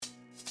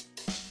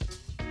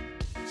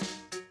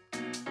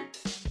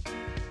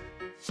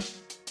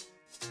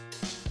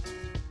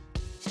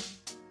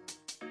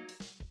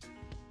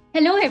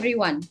Hello,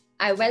 everyone.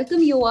 I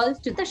welcome you all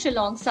to the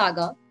Shillong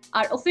Saga,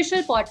 our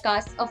official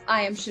podcast of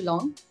IIM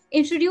Shillong,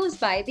 introduced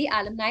by the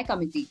Alumni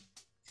Committee.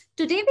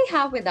 Today, we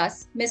have with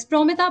us Ms.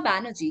 Promita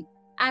Banerjee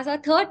as our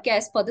third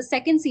guest for the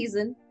second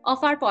season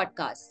of our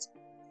podcast.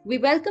 We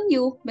welcome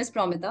you, Ms.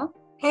 Promita.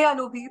 Hey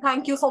Anubhi,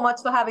 thank you so much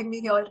for having me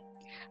here.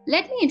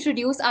 Let me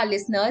introduce our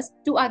listeners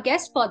to our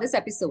guest for this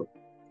episode.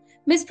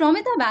 Ms.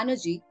 Promita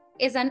Banerjee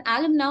is an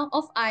alumna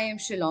of IIM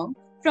Shillong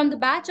from the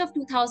batch of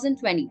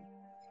 2020.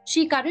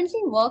 She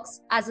currently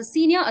works as a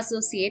senior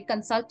associate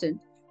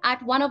consultant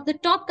at one of the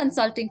top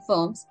consulting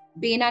firms,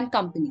 Bain and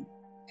Company.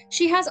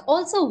 She has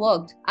also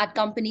worked at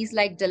companies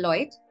like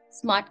Deloitte,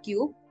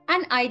 SmartCube,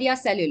 and Idea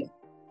Cellular.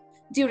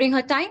 During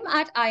her time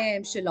at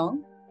IIM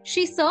Shillong,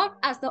 she served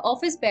as the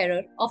office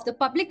bearer of the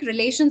Public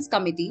Relations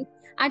Committee,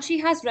 and she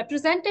has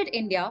represented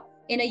India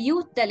in a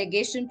youth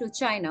delegation to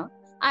China,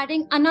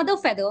 adding another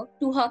feather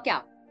to her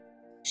cap.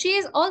 She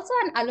is also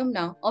an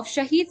alumna of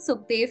Shahid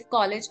Sukhdev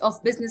College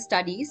of Business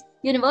Studies,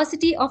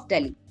 University of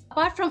Delhi.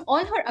 Apart from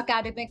all her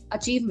academic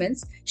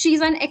achievements, she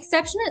is an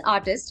exceptional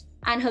artist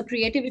and her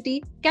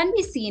creativity can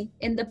be seen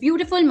in the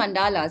beautiful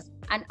mandalas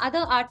and other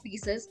art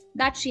pieces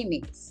that she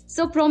makes.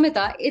 So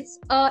Promita, it's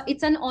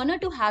an honor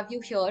to have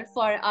you here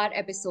for our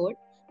episode.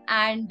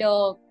 And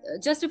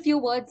just a few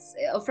words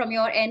from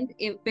your end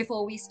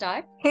before we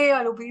start. Hey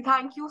Anubhi,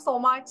 thank you so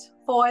much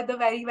for the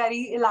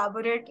very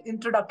elaborate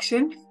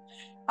introduction.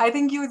 I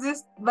think you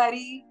just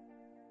very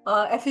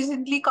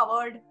efficiently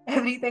covered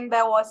everything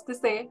there was to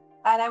say,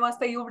 and I must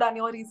say you've done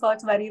your research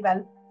very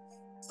well.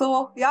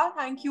 So yeah,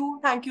 thank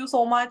you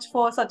so much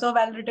for such a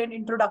well-written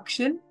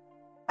introduction,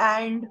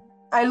 and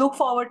I look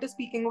forward to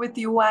speaking with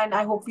you, and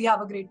I hope we have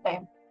a great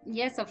time.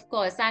 Yes, of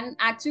course. And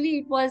actually,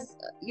 it was,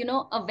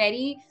 a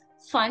very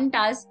fun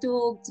task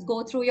to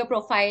go through your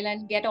profile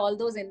and get all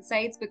those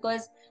insights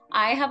because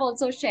I have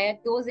also shared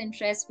those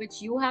interests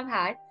which you have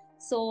had.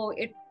 So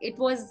it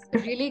was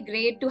really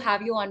great to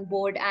have you on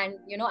board. And,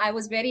 I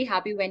was very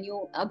happy when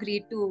you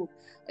agreed to,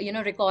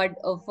 record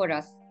for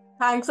us.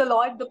 Thanks a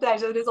lot. The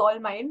pleasure is all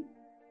mine.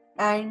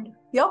 And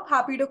yep,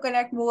 happy to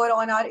connect more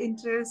on our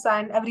interests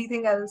and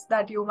everything else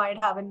that you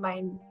might have in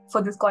mind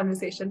for this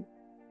conversation.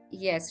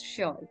 Yes,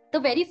 sure. The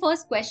very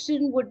first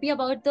question would be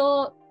about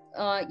the,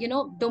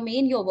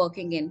 domain you're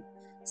working in.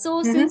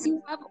 So, since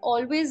you have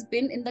always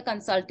been in the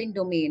consulting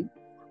domain,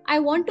 I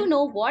want to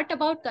know what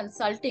about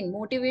consulting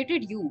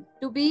motivated you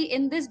to be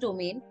in this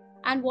domain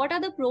and what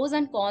are the pros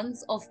and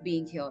cons of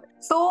being here?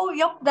 So,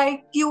 yep,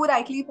 like you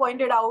rightly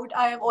pointed out,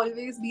 I have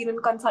always been in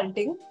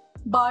consulting,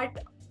 but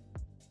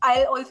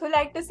I also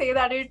like to say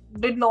that it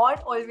did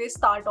not always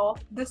start off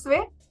this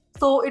way.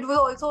 So it was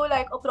also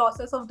like a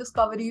process of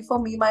discovery for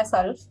me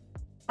myself.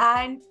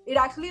 And it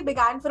actually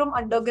began from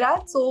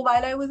undergrad. So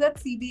while I was at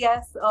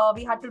CBS,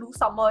 we had to do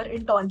summer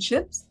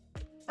internships.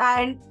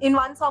 And in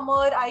one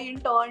summer, I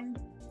interned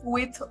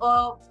with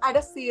at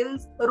a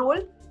sales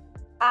role.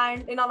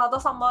 And in another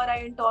summer,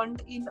 I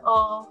interned in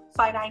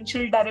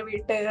financial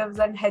derivatives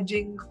and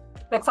hedging,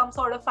 like some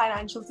sort of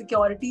financial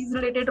securities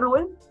related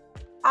role.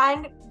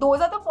 And those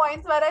are the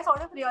points where I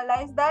sort of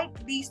realized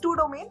that these two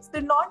domains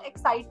did not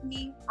excite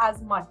me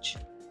as much.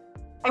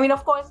 I mean,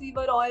 of course, we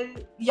were all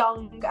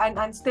young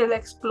and still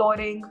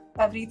exploring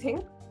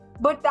everything.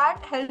 But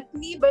that helped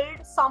me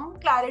build some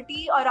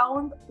clarity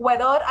around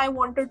whether I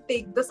want to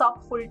take this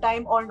up full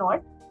time or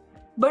not.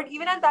 But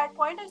even at that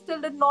point, I still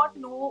did not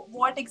know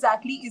what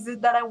exactly is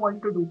it that I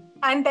want to do.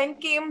 And then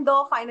came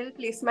the final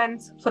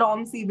placements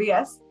from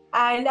CBS.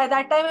 And at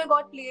that time, I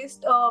got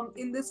placed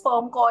in this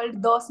firm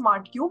called the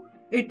SmartCube.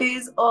 It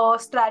is a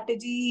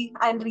strategy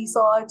and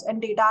research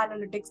and data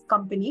analytics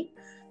company.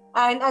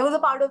 And I was a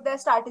part of their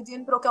strategy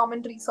and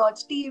procurement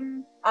research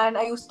team. And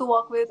I used to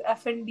work with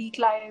F&D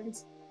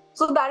clients.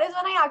 So that is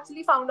when I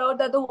actually found out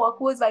that the work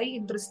was very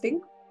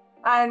interesting.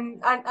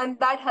 And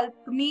that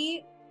helped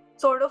me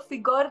sort of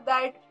figure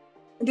that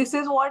this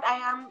is what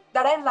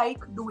I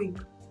like doing.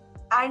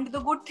 And the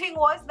good thing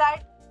was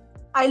that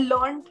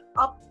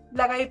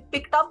I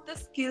picked up the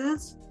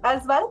skills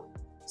as well.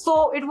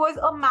 So it was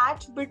a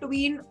match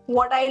between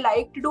what I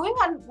liked doing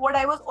and what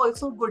I was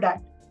also good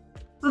at.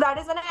 So that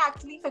is when I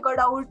actually figured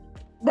out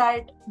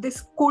that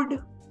this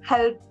could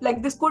help,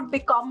 like this could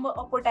become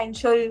a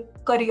potential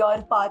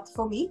career path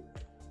for me.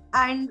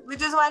 And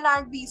which is when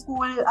at B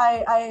school,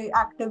 I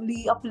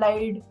actively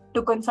applied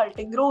to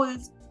consulting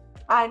roles.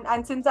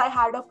 And since I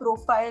had a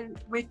profile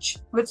which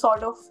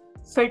sort of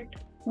fit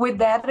with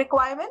their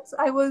requirements,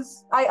 I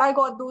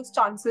got those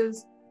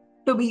chances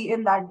to be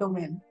in that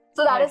domain.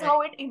 So that is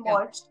how it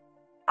emerged.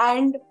 Yeah.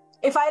 And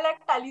if I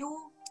tell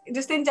you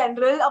just in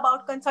general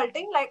about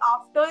consulting, like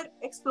after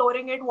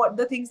exploring it, what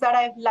the things that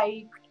I've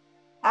liked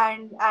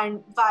and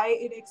why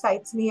it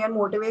excites me and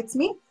motivates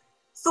me.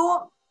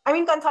 So, I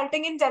mean,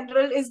 consulting in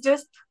general is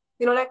just,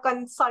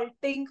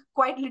 consulting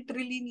quite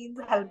literally means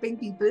helping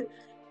people.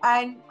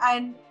 And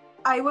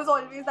I was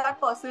always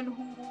that person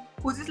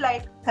who just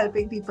liked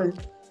helping people.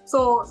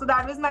 So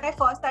that was my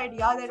first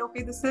idea that,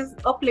 okay, this is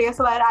a place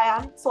where I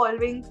am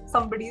solving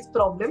somebody's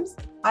problems,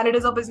 and it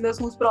is a business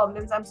whose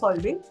problems I'm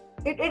solving.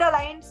 It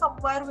aligned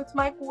somewhere with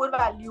my core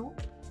value.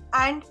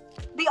 And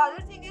the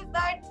other thing is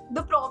that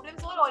the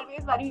problems were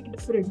always very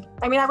different.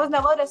 I mean, I was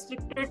never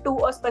restricted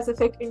to a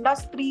specific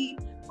industry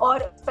or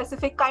a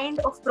specific kind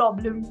of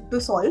problem to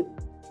solve.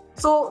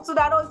 So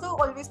that also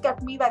always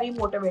kept me very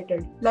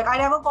motivated. Like, I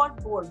never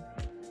got bored,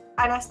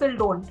 and I still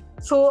don't.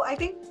 So I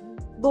think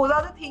those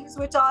are the things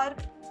which are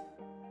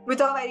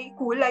very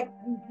cool. Like,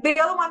 they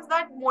are the ones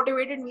that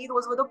motivated me.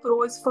 Those were the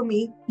pros for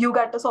me. You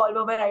get to solve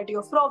a variety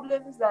of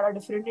problems. There are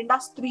different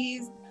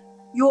industries.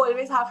 You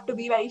always have to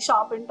be very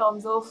sharp in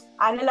terms of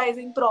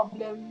analyzing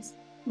problems.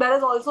 There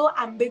is also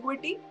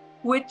ambiguity,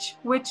 which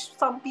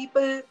some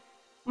people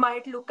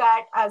might look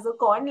at as a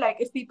con. Like,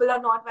 if people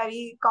are not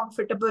very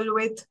comfortable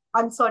with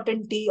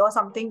uncertainty or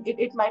something,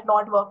 it might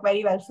not work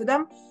very well for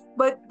them.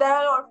 But there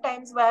are a lot of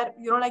times where,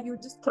 like, you're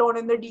just thrown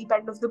in the deep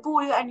end of the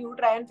pool and you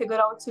try and figure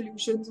out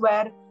solutions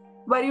where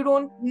you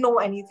don't know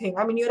anything.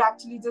 I mean, you're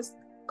actually just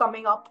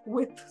coming up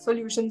with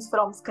solutions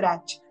from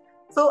scratch.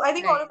 So I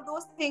think all of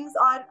those things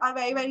are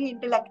very, very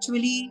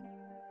intellectually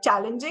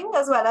challenging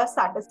as well as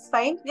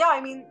satisfying. Yeah,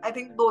 I mean, I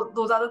think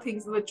those are the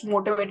things which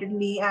motivated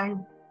me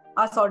and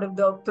are sort of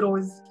the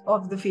pros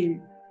of the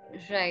field.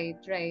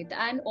 Right.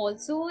 And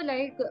also,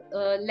 like,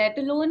 let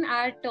alone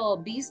at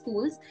B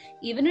schools,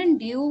 even in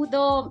DU,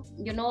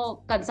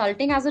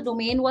 consulting as a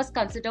domain was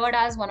considered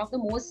as one of the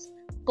most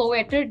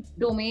coveted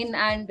domain,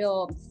 and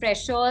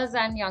freshers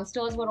and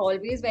youngsters were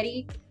always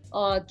very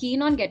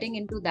keen on getting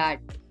into that.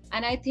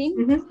 And I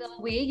think the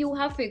way you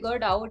have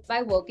figured out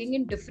by working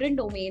in different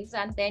domains,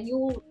 and then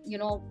you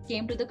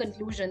came to the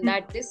conclusion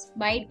that this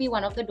might be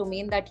one of the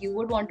domain that you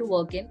would want to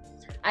work in.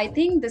 I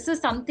think this is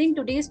something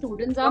today's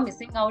students are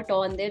missing out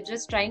on. They're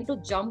just trying to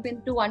jump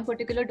into one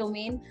particular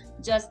domain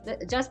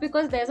just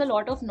because there's a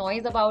lot of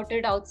noise about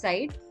it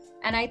outside.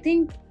 And I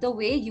think the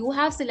way you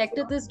have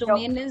selected this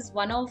domain is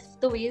one of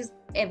the ways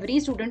every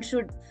student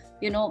should,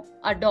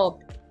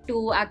 adopt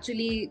to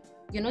actually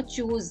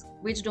choose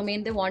which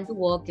domain they want to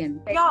work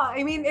in. Yeah,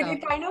 I mean,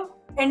 it kind of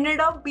ended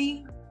up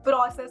being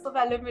process of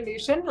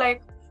elimination.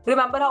 Like,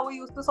 remember how we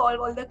used to solve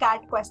all the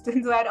CAT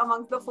questions where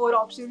amongst the 4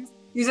 options,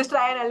 you just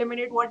try and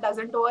eliminate what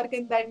doesn't work,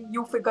 and then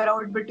you figure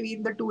out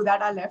between the 2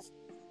 that are left.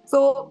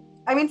 So,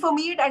 I mean, for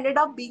me, it ended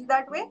up being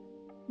that way.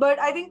 But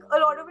I think a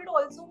lot of it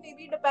also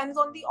maybe depends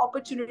on the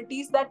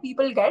opportunities that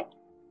people get.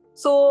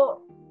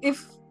 So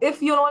if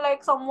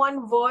like,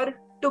 someone were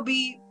to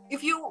be,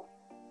 if you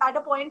at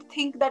a point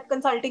think that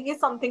consulting is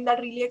something that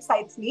really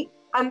excites me,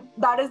 and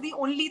that is the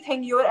only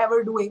thing you're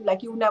ever doing,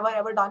 like, you've never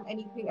ever done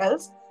anything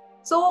else,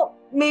 so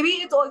maybe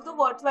it's also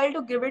worthwhile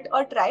to give it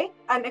a try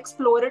and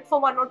explore it for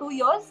 1 or 2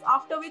 years,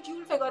 after which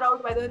you'll figure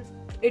out whether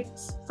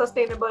it's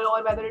sustainable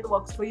or whether it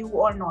works for you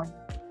or not.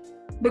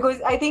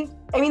 Because I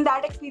mean,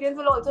 that experience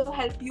will also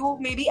help you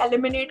maybe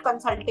eliminate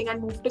consulting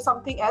and move to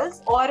something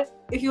else, or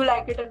if you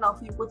like it enough,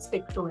 you could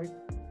stick to it.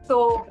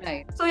 So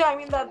yeah, I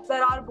mean, that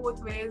there are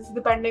both ways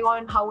depending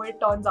on how it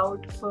turns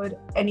out for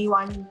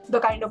anyone, the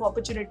kind of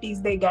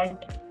opportunities they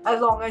get.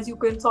 As long as you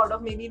can sort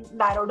of maybe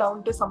narrow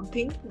down to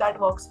something that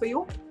works for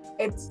you,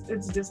 it's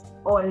just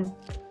all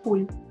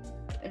cool.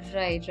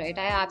 Right.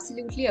 I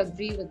absolutely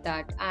agree with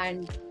that.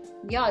 And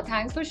yeah,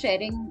 thanks for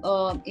sharing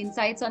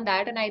insights on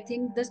that. And I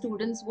think the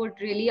students would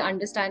really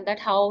understand that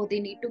how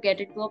they need to get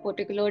into a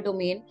particular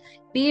domain,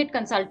 be it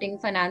consulting,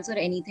 finance, or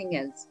anything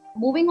else.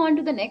 Moving on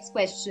to the next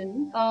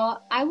question,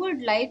 I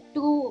would like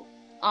to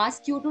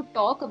ask you to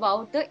talk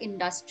about the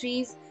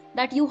industries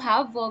that you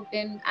have worked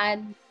in,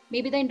 and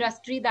maybe the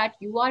industry that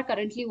you are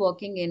currently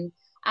working in,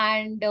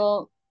 and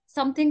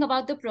something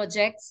about the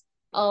projects.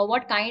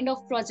 What kind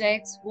of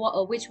projects,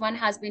 which one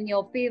has been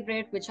your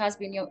favorite, which has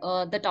been your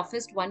the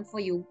toughest one for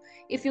you?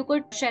 If you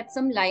could shed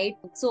some light,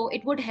 so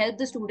it would help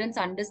the students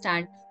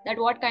understand that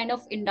what kind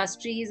of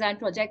industries and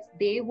projects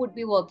they would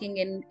be working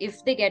in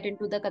if they get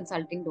into the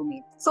consulting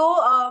domain.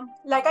 So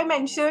like I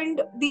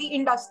mentioned, the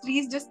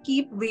industries just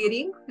keep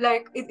varying.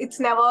 Like, it's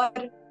never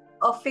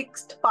a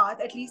fixed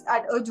path, at least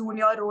at a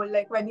junior role,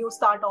 like when you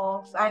start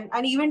off,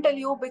 and even till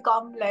you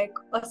become like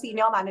a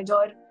senior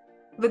manager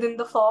within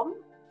the firm.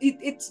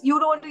 It's you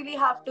don't really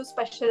have to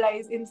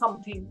specialize in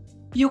something.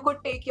 You could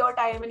take your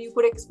time and you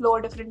could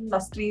explore different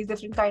industries,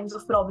 different kinds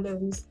of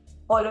problems,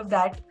 all of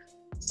that.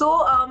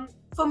 So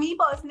for me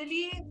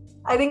personally,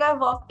 I think I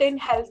worked in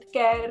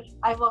healthcare,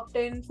 I worked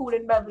in food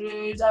and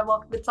beverage, I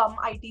worked with some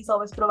IT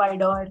service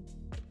provider,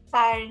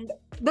 and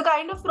the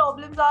kind of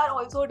problems are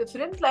also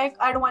different. Like,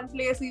 at one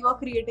place we were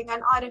creating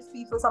an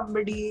RFP for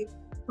somebody,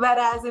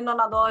 whereas in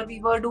another we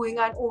were doing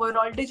an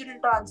overall digital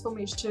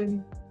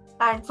transformation,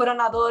 and for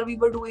another we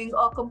were doing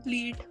a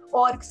complete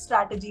org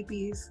strategy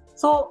piece.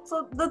 So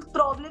the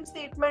problem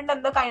statement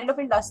and the kind of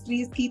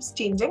industries keeps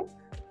changing.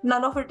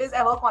 None of it is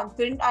ever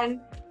constant, and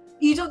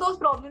each of those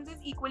problems is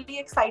equally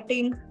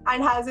exciting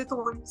and has its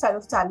own set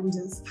of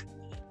challenges.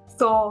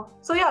 So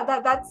yeah,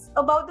 that's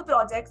about the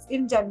projects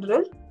in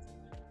general.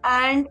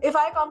 And if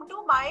I come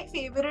to my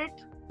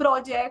favorite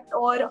project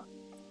or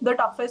the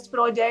toughest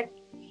project?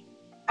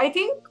 I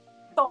think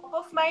top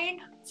of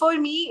mind for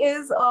me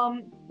is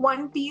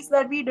one piece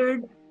that we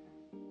did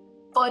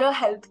for a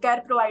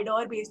healthcare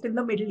provider based in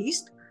the Middle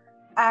East.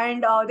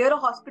 And they're a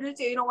hospital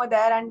chain over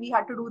there, and we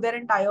had to do their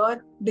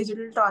entire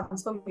digital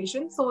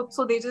transformation. So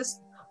they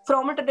just,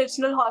 from a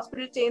traditional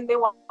hospital chain, they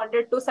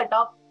wanted to set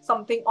up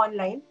something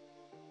online.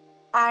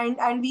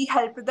 And we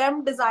helped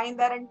them design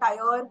their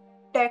entire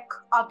tech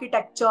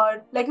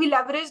architecture. Like, we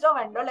leveraged a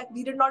vendor, like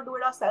we did not do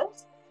it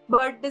ourselves,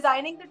 but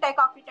designing the tech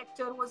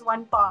architecture was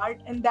one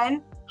part, and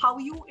then how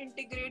you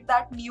integrate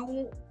that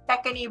new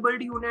tech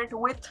enabled unit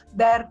with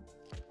their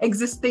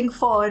existing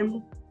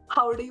firm,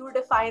 how do you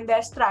define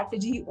their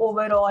strategy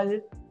overall,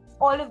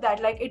 all of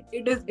that. Like,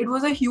 it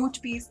was a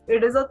huge piece.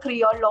 It is a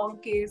 3-year long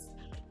case,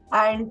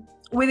 and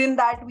within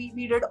that we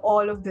did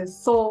all of this.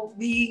 So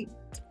we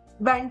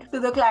went to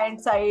the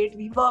client side,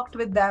 we worked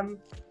with them,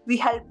 we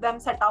helped them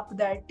set up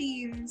their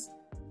teams.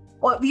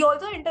 We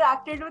also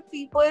interacted with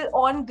people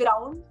on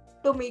ground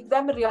to make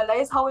them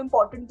realize how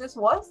important this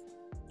was.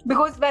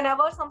 Because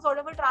whenever some sort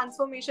of a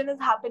transformation is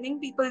happening,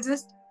 people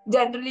just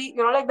generally,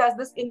 like, there's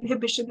this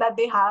inhibition that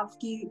they have,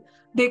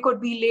 they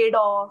could be laid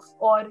off,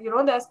 or,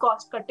 there's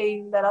cost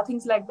cutting, there are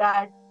things like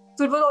that.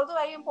 So it was also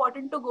very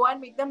important to go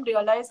and make them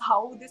realize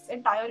how this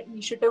entire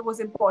initiative was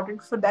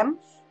important for them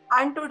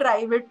and to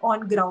drive it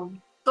on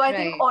ground. So I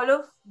think all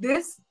of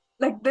this,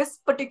 like this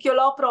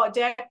particular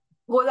project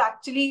was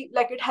actually,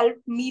 like, it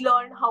helped me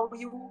learn how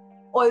you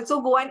also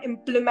go and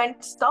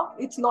implement stuff.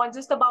 It's not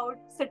just about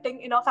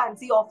sitting in a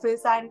fancy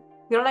office and,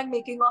 like,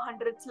 making a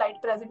 100-slide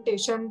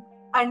presentation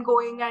and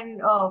going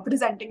and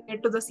presenting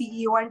it to the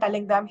CEO and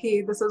telling them,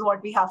 hey, this is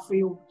what we have for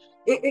you.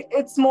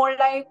 It's more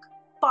like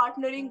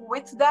partnering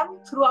with them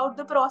throughout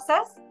the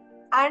process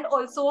and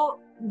also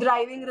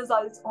driving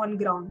results on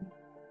ground.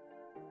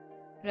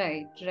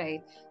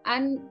 Right.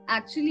 And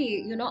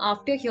actually,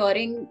 after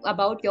hearing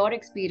about your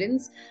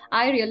experience,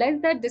 I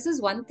realized that this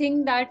is one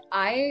thing that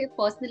I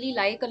personally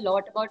like a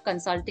lot about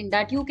consulting,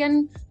 that you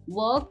can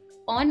work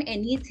on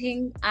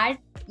anything at,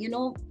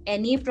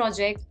 any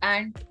project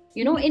and,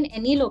 in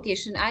any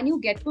location, and you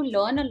get to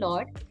learn a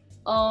lot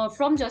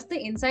from just the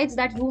insights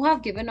that you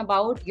have given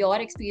about your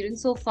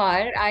experience so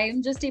far. I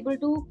am just able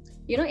to,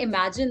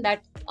 imagine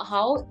that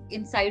how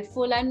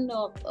insightful and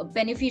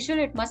beneficial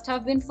it must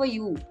have been for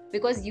you,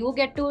 because you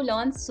get to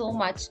learn so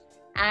much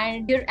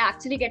and you're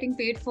actually getting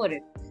paid for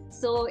it.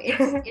 So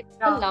it's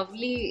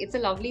a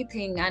lovely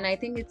thing, and I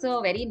think it's a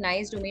very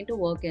nice domain to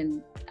work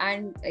in.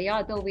 And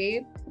the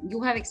way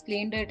you have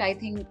explained it, I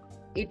think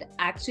it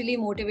actually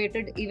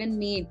motivated even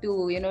me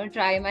to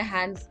try my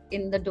hands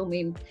in the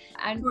domain.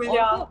 And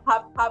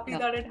happy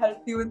that it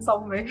helped you in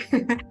some way.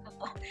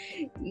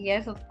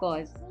 Yes, of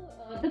course.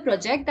 The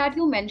project that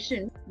you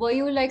mentioned, were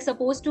you like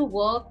supposed to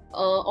work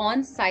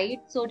on site?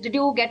 So did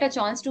you get a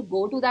chance to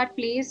go to that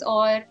place,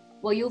 or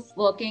were you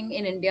working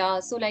in India?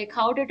 So like,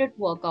 how did it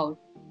work out?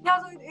 Yeah,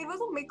 so it was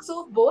a mix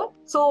of both.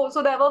 So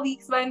there were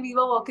weeks when we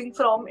were working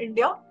from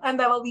India, and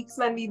there were weeks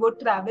when we would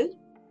travel.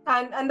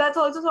 And that's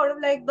also sort of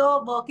like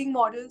the working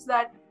models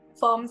that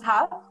firms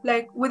have.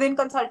 Like, within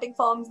consulting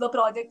firms, the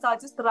projects are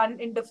just run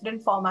in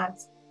different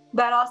formats.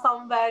 There are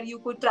some where you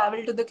could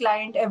travel to the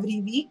client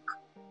every week,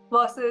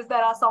 versus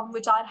there are some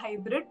which are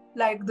hybrid,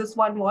 like this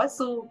one was.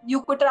 So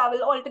you could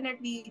travel alternate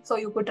weeks, or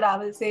you could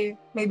travel, say,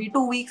 maybe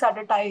 2 weeks at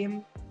a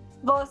time,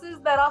 versus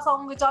there are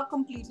some which are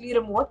completely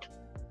remote.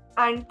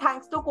 And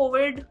thanks to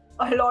COVID,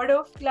 a lot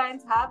of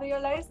clients have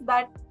realized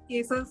that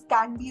cases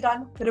can be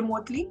run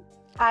remotely,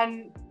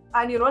 and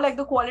like,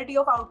 the quality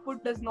of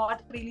output does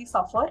not really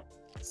suffer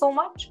so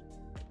much.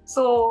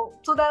 So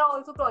there are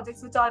also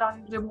projects which are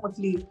run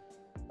remotely,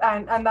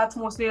 and that's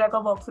mostly like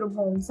a work from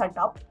home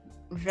setup.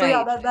 Right. So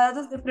yeah, there are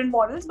just different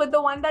models. But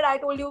the one that I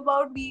told you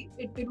about,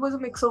 it was a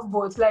mix of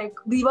both. Like,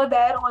 we were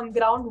there on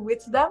ground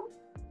with them,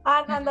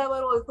 and there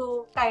were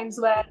also times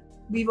where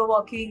we were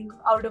working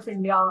out of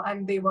India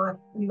and they were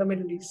in the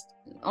Middle East.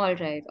 All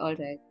right.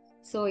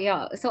 So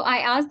I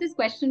asked this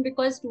question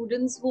because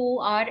students who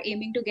are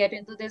aiming to get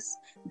into this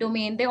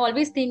domain, they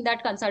always think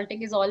that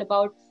consulting is all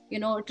about,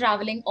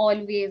 traveling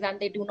always, and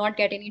they do not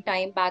get any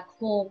time back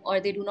home, or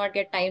they do not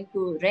get time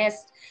to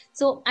rest.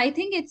 So I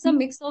think it's a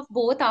mix of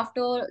both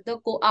after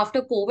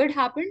COVID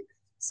happened.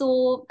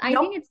 So I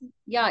think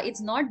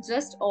it's not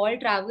just all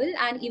travel,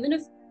 and even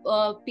if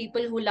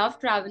people who love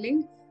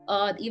traveling,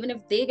 even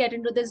if they get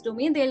into this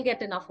domain, they'll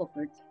get enough of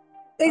it.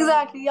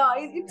 Exactly, yeah.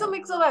 It's a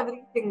mix of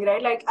everything,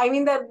 right? Like, I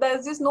mean,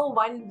 there's just no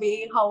one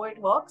way how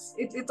it works.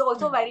 It's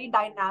also very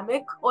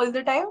dynamic all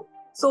the time.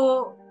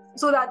 So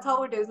that's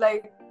how it is.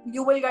 Like,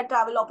 you will get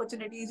travel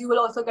opportunities. You will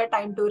also get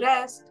time to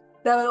rest.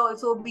 There will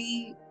also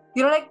be,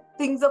 like,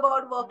 things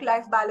about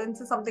work-life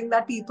balance is something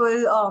that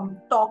people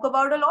talk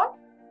about a lot.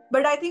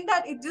 But I think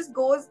that it just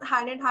goes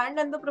hand in hand,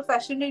 and the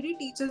profession really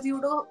teaches you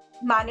to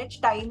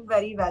manage time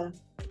very well.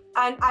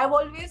 And I've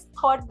always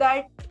thought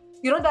that,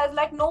 there's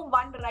like no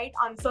one right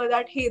answer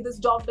that, hey, this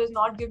job does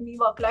not give me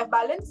work-life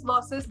balance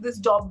versus this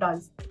job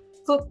does.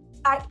 So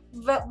at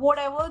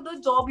whatever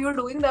the job you're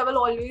doing, there will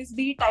always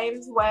be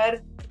times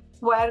where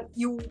where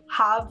you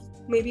have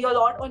maybe a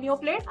lot on your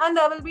plate, and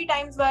there will be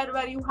times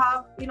where you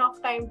have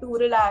enough time to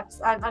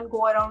relax and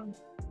go around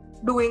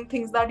doing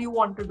things that you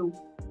want to do.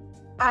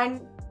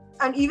 And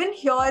even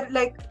here,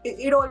 like,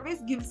 it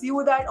always gives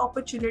you that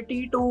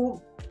opportunity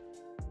to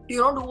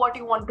do what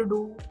you want to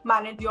do,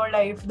 manage your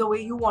life the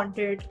way you want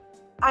it,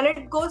 and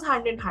it goes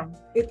hand in hand.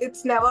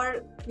 It's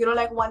never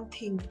like one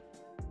thing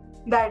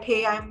that,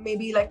 hey, I'm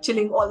maybe like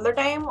chilling all the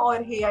time,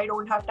 or hey, I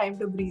don't have time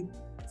to breathe.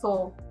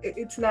 So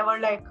it's never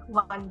like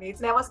one way.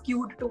 It's never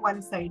skewed to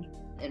one side.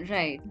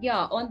 Right.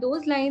 Yeah. On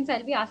those lines,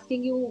 I'll be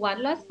asking you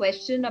one last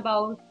question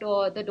about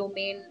the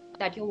domain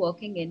that you're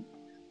working in.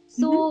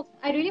 So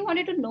I really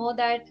wanted to know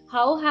that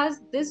how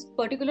has this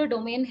particular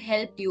domain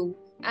helped you?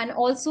 And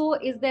also,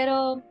 is there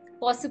a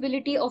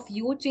possibility of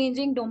you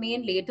changing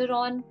domain later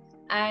on?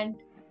 And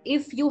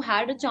if you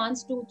had a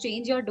chance to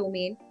change your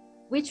domain,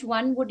 which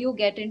one would you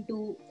get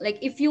into, like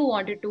if you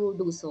wanted to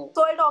do so?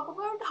 So I'll talk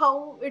about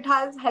how it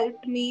has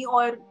helped me,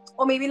 or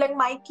maybe like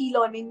my key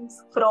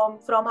learnings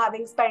from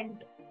having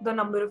spent the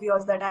number of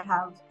years that I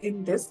have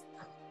in this.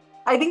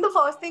 I think the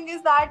first thing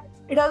is that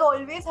it has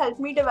always helped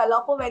me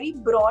develop a very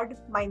broad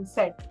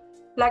mindset.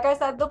 Like I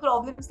said, the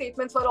problem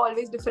statements were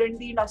always different,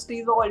 the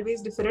industries were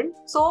always different.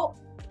 So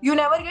you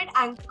never get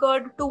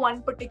anchored to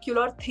one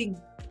particular thing.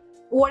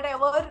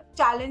 Whatever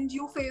challenge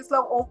you face,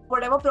 or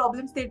whatever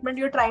problem statement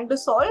you're trying to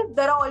solve,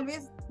 there are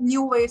always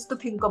new ways to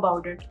think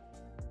about it.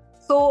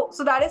 So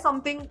that is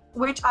something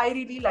which I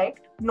really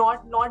liked,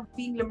 not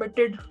being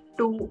limited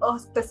to a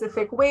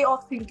specific way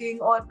of thinking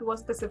or to a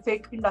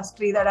specific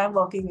industry that I'm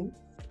working in.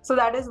 So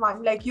that is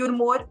one, like you're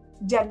more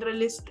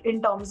generalist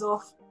in terms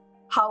of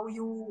how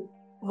you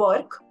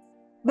work.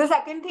 The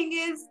second thing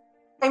is,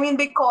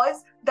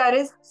 because there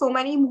is so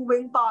many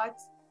moving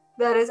parts,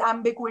 there is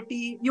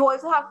ambiguity, you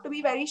also have to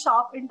be very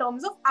sharp in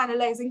terms of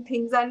analyzing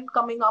things and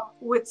coming up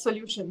with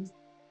solutions.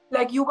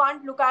 Like you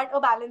can't look at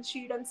a balance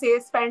sheet and say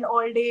spend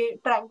all day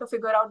trying to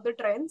figure out the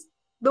trends.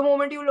 The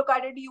moment you look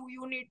at it,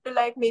 you need to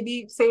like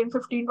maybe say in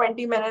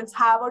 15-20 minutes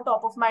have a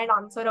top of mind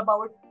answer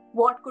about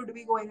what could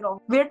be going wrong.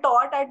 We're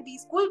taught at B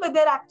school, but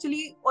they're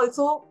actually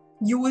also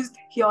used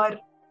here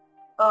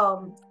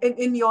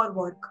in your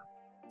work.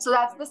 So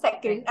that's the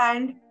second.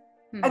 And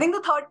I think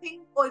the third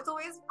thing also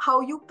is how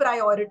you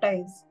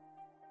prioritize.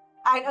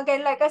 And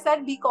again, like I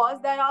said,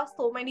 because there are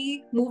so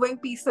many moving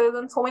pieces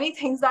and so many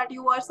things that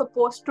you are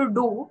supposed to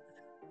do,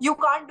 you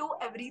can't do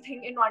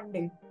everything in one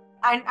day.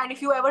 And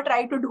if you ever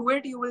try to do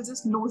it, you will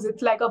just lose.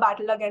 It's like a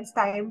battle against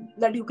time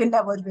that you can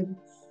never win.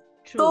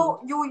 True.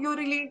 So you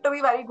really need to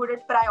be very good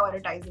at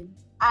prioritizing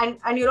and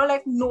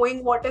like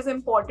knowing what is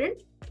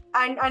important.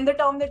 And the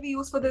term that we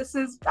use for this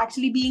is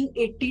actually being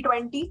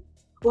 80-20,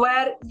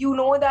 where you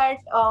know that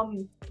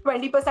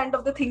 20%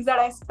 of the things that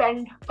I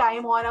spend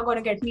time on are going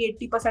to get me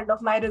 80%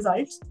 of my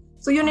results.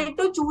 So you need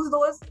to choose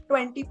those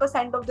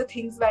 20% of the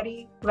things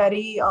very,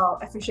 very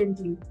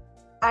efficiently.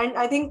 And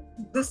I think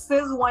this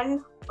is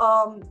one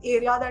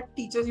area that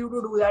teaches you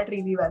to do that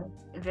really well.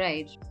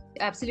 Right.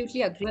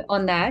 Absolutely agree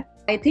on that.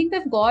 I think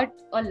we've got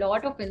a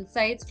lot of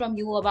insights from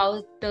you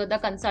about the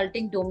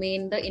consulting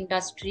domain, the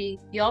industry,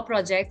 your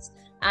projects,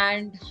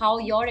 and how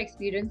your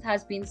experience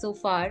has been so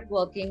far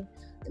working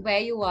where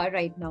you are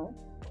right now.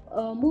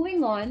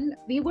 Moving on,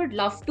 we would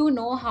love to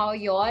know how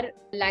your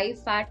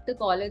life at the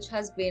college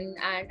has been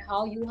and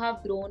how you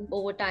have grown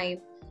over time.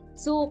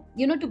 So,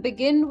 to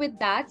begin with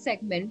that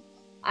segment,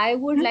 I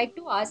would like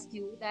to ask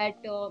you that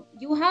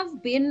you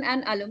have been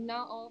an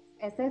alumna of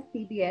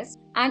SSCBS,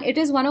 and it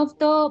is one of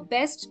the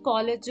best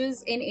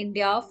colleges in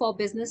India for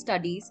business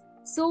studies.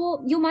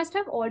 So you must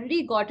have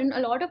already gotten a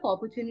lot of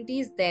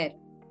opportunities there.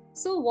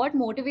 So what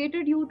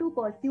motivated you to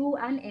pursue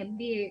an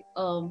MBA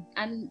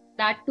and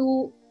that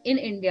too in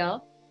India?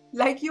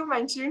 Like you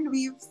mentioned,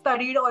 we've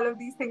studied all of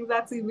these things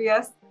at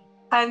CBS.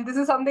 And this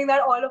is something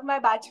that all of my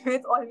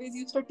batchmates always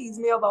used to tease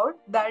me about,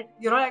 that,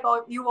 like,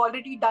 oh, you've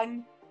already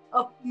done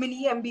a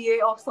mini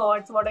MBA of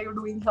sorts. What are you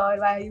doing here?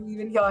 Why are you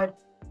even here?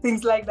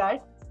 Things like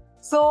that.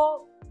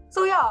 So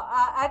yeah,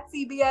 at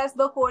CBS,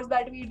 the course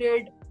that we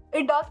did,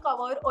 it does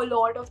cover a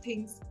lot of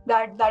things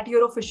that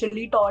you're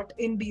officially taught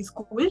in B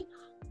school.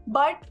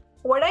 But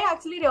what I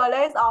actually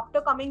realized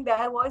after coming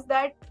there was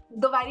that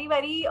the very,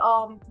 very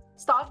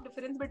stark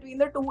difference between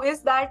the two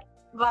is that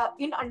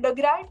in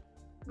undergrad,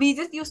 we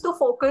just used to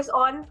focus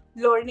on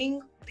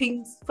learning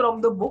things from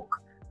the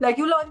book. Like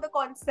you learn the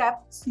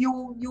concepts,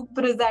 you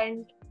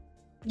present,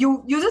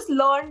 you just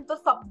learn the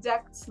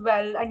subjects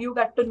well, and you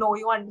get to know,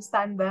 you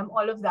understand them,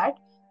 all of that.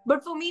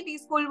 But for me, B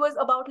school was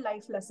about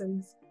life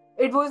lessons.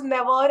 It was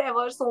never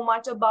ever so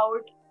much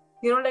about,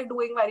 like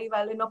doing very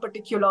well in a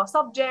particular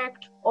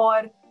subject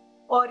or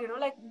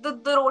like the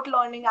rote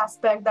learning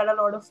aspect that a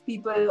lot of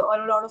people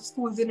or a lot of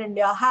schools in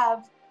India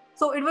have.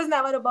 So it was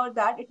never about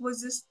that. It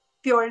was just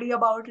purely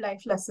about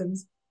life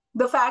lessons.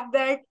 The fact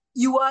that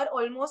you are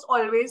almost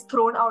always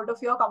thrown out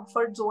of your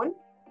comfort zone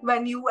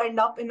when you end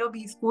up in a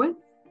B school,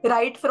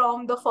 right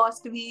from the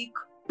first week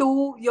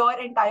to your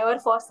entire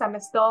first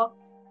trimester,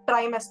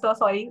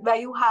 where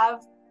you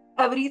have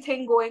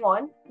everything going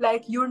on.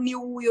 Like you're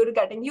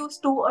getting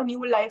used to a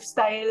new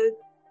lifestyle,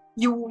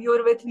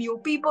 you're with new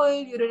people,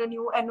 you're in a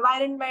new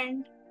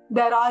environment.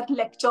 There are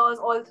lectures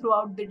all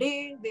throughout the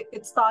day.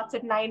 It starts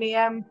at 9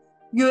 a.m.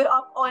 You're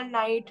up all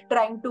night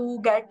trying to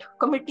get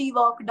committee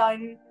work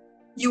done.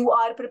 You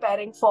are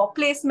preparing for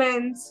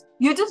placements.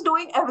 You're just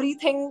doing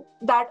everything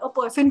that a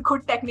person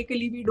could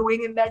technically be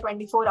doing in their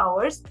 24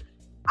 hours.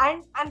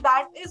 And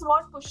that is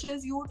what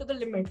pushes you to the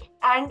limit.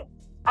 And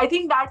I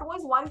think that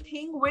was one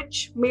thing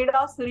which made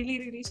us really,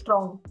 really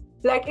strong.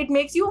 Like it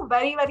makes you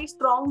very, very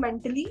strong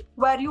mentally,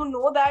 where you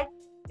know that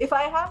if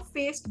I have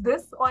faced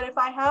this or if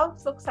I have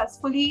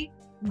successfully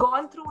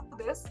gone through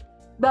this,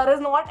 there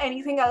is not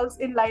anything else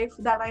in life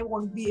that I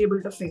won't be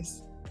able to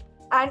face.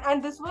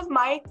 And this was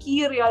my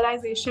key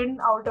realization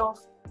out of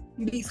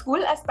B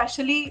school,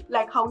 especially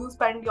like how you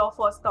spend your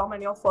first term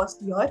and your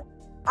first year.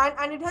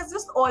 And it has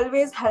just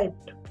always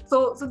helped.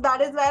 So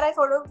that is where I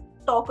sort of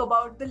talk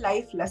about the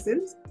life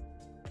lessons.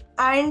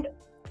 And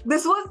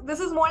this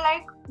is more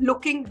like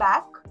looking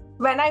back.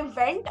 When I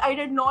went, I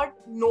did not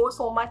know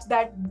so much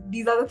that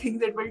these are the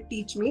things it will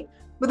teach me.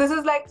 But this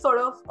is like sort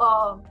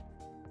of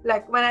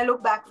like when I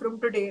look back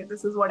from today,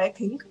 this is what I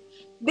think.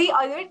 The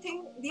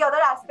other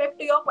aspect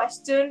to your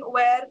question,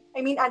 where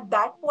I mean, at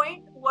that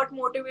point, what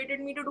motivated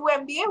me to do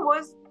MBA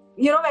was,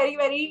 very,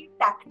 very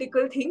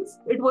tactical things.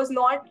 It was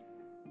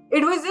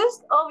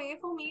just a way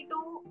for me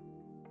to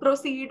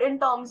proceed in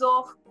terms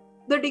of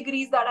the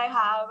degrees that I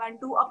have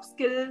and to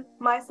upskill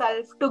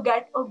myself to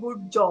get a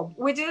good job,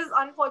 which is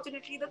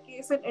unfortunately the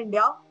case in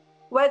India,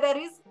 where there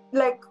is,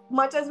 like,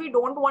 much as we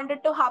don't want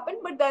it to happen,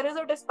 but there is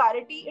a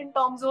disparity in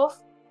terms of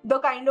the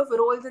kind of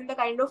roles and the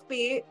kind of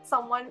pay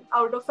someone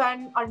out of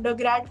an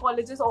undergrad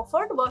college is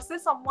offered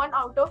versus someone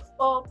out of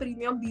a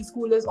premium B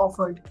school is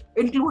offered,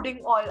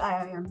 including all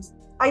IIMs.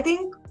 I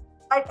think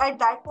at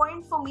that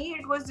point for me,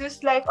 it was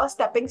just like a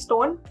stepping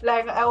stone.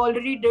 Like I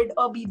already did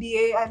a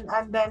BBA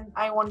and then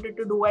I wanted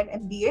to do an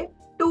MBA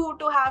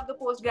to have the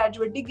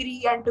postgraduate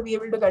degree and to be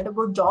able to get a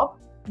good job.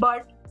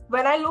 But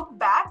when I look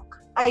back,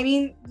 I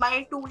mean,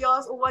 my 2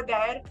 years over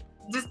there,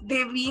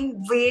 they've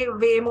been way,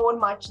 way more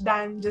much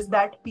than just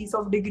that piece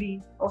of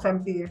degree of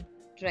MBA.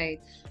 Right.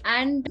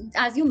 And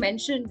as you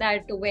mentioned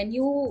that when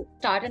you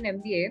start an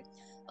MBA,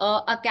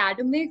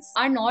 academics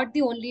are not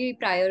the only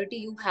priority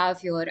you have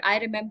here. I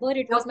remember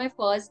it was my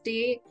first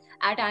day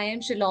at IIM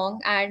Shillong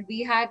and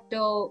we had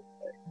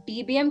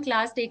DBM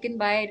class taken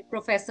by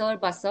Professor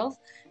Basav,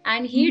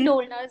 and he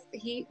told us,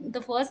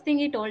 the first thing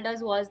he told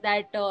us was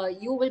that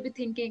you will be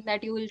thinking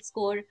that you will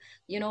score,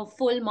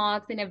 full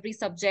marks in every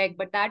subject,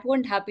 but that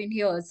won't happen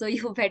here. So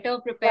you better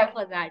prepare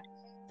for that.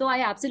 So I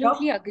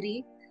absolutely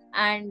agree.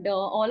 And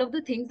all of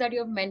the things that you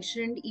have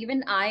mentioned,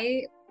 even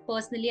I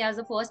personally, as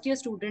a first year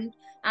student,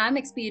 I'm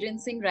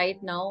experiencing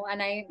right now,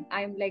 and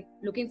I'm like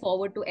looking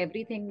forward to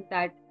everything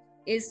that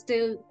is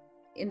still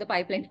in the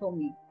pipeline for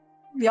me.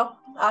 Yep,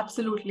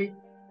 absolutely.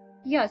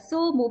 Yeah,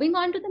 so moving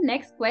on to the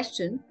next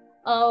question,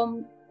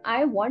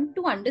 I want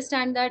to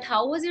understand that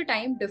how was your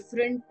time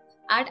different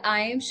at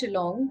IIM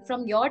Shillong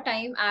from your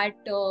time at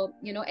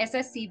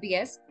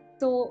SSCBS?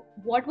 So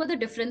what were the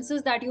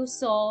differences that you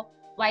saw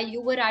while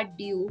you were at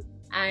DU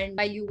and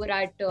while you were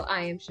at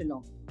IIM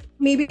Shillong?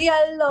 Maybe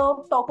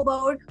I'll talk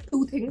about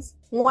two things.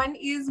 One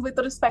is with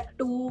respect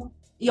to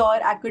your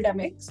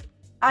academics,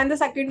 and the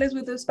second is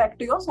with respect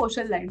to your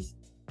social life.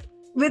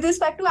 With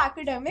respect to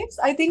academics,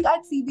 I think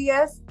at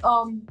CBS,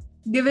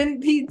 given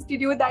the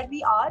institute that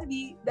we are,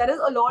 there is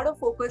a lot of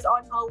focus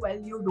on how well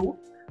you do.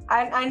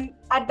 And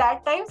at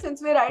that time,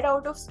 since we're right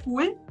out of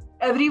school,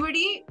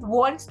 everybody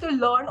wants to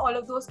learn all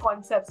of those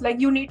concepts.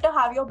 Like you need to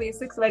have your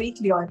basics very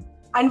clear.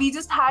 And we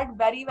just had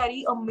very,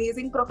 very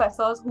amazing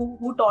professors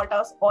who taught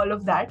us all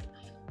of that.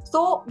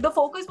 So the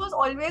focus was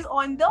always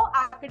on the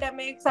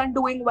academics and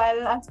doing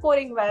well and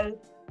scoring well.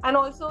 And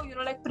also,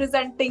 like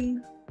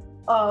presenting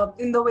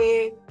in the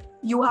way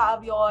you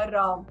have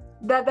your...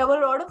 there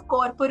were a lot of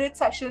corporate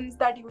sessions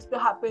that used to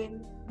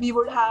happen. We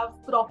would have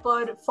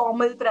proper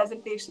formal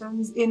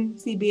presentations in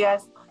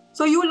CBS.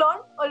 So you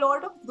learned a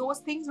lot of those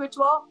things which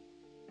were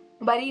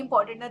very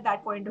important at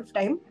that point of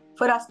time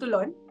for us to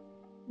learn.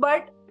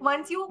 But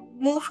once you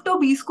move to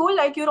B school,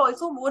 like you're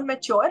also more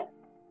mature.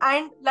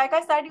 And like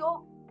I said,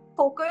 your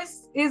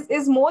focus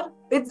is more,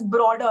 it's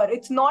broader.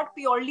 It's not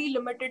purely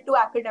limited to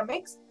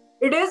academics.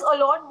 It is a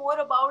lot more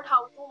about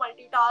how to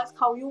multitask,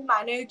 how you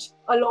manage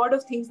a lot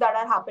of things that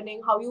are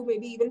happening, how you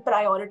maybe even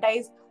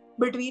prioritize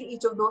between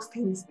each of those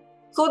things.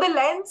 So the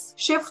lens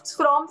shifts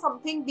from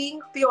something being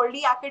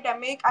purely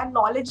academic and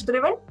knowledge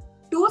driven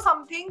to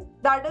something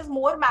that is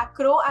more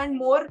macro and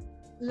more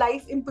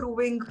life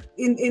improving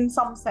in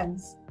some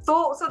sense.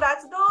 So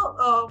that's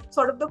the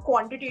sort of the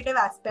quantitative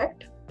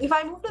aspect. If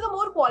I move to the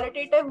more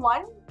qualitative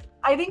one,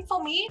 I think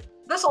for me,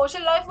 the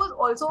social life was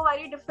also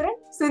very different.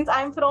 Since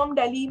I'm from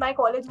Delhi, my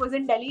college was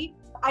in Delhi.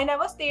 I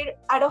never stayed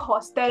at a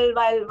hostel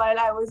while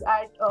I was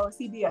at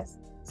CBS.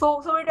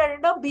 So it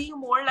ended up being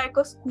more like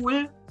a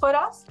school for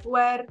us,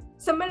 where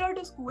similar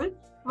to school,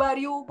 where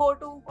you go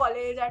to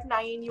college at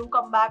 9, you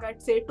come back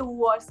at say 2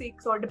 or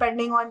 6, or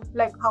depending on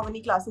like how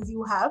many classes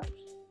you have,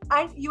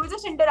 and you're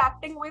just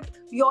interacting with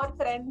your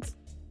friends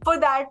for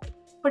that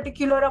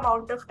particular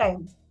amount of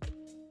time.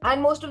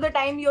 And most of the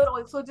time you're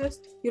also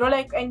just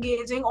like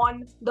engaging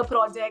on the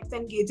projects,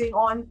 engaging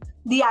on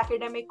the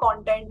academic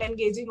content,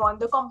 engaging on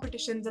the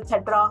competitions,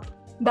 etc.,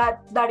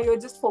 that you're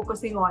just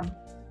focusing on.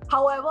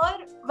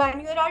 However,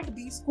 when you're at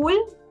B school,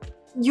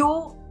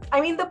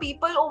 the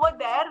people over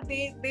there,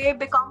 they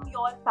become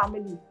your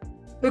family,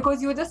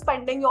 because you're just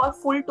spending your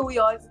full 2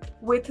 years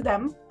with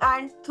them,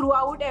 and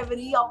throughout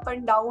every up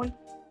and down,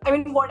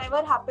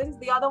 whatever happens,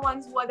 they are the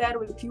ones who are there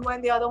with you,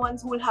 and they are the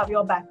ones who will have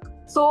your back.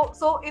 So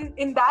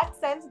in that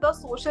sense, the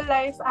social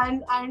life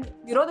and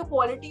the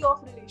quality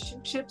of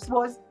relationships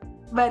was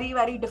very,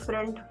 very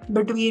different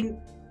between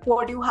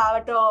what you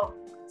have at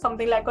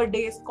something like a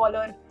day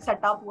scholar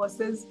setup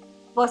versus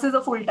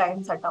a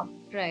full-time setup.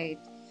 Right.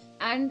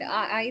 And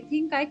I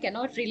think I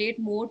cannot relate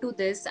more to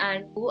this.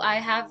 And I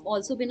have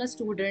also been a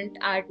student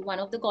at one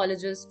of the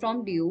colleges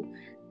from DU.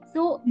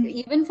 So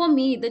even for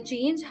me, the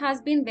change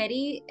has been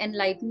very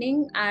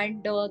enlightening.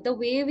 And the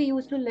way we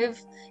used to live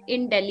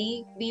in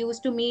Delhi, we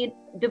used to meet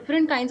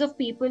different kinds of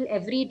people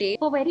every day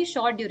for very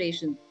short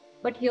duration.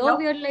 But here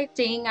we are like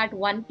staying at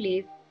one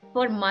place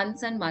for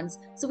months and months.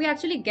 So we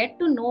actually get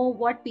to know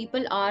what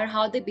people are,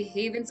 how they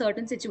behave in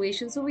certain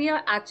situations. So we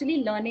are actually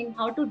learning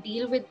how to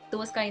deal with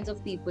those kinds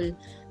of people.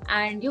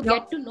 And you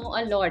get to know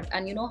a lot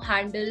and,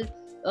 handle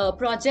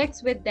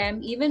projects with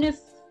them, even if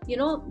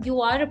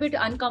you are a bit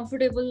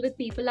uncomfortable with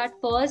people at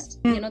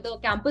first. The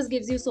campus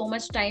gives you so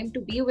much time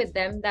to be with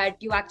them that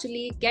you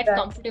actually get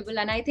comfortable,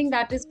 and I think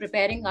that is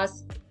preparing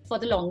us for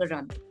the longer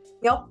run.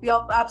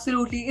 Yep,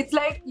 absolutely. It's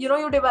like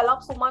you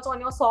develop so much on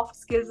your soft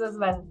skills as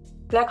well.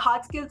 Like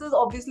hard skills is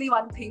obviously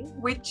one thing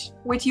which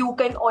you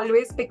can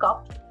always pick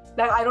up.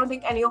 Like I don't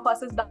think any of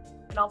us is done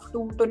enough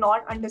to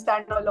not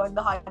understand or learn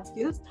the hard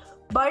skills,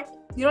 but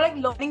like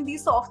learning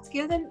these soft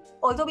skills and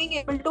also being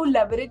able to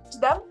leverage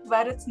them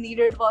where it's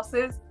needed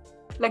versus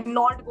like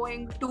not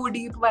going too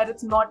deep where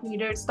it's not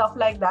needed, stuff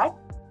like that.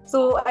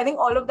 So I think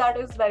all of that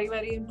is very,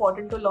 very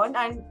important to learn,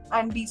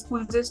 and B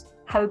school just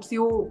helps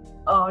you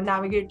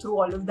navigate through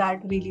all of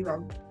that really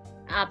well.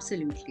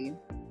 Absolutely.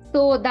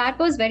 So that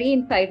was very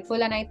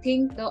insightful, and I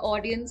think the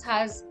audience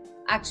has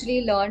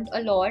actually learned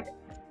a lot.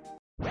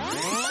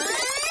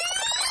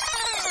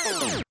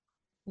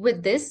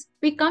 With this,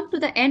 we come to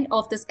the end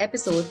of this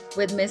episode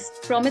with Ms.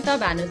 Promita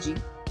Banerjee,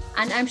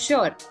 and I'm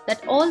sure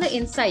that all the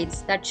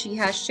insights that she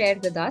has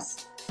shared with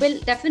us will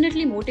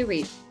definitely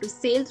motivate to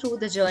sail through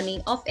the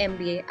journey of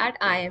MBA at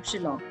IIM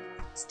Shillong.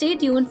 Stay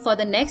tuned for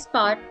the next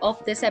part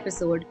of this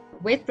episode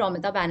with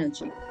Promita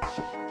Banerjee.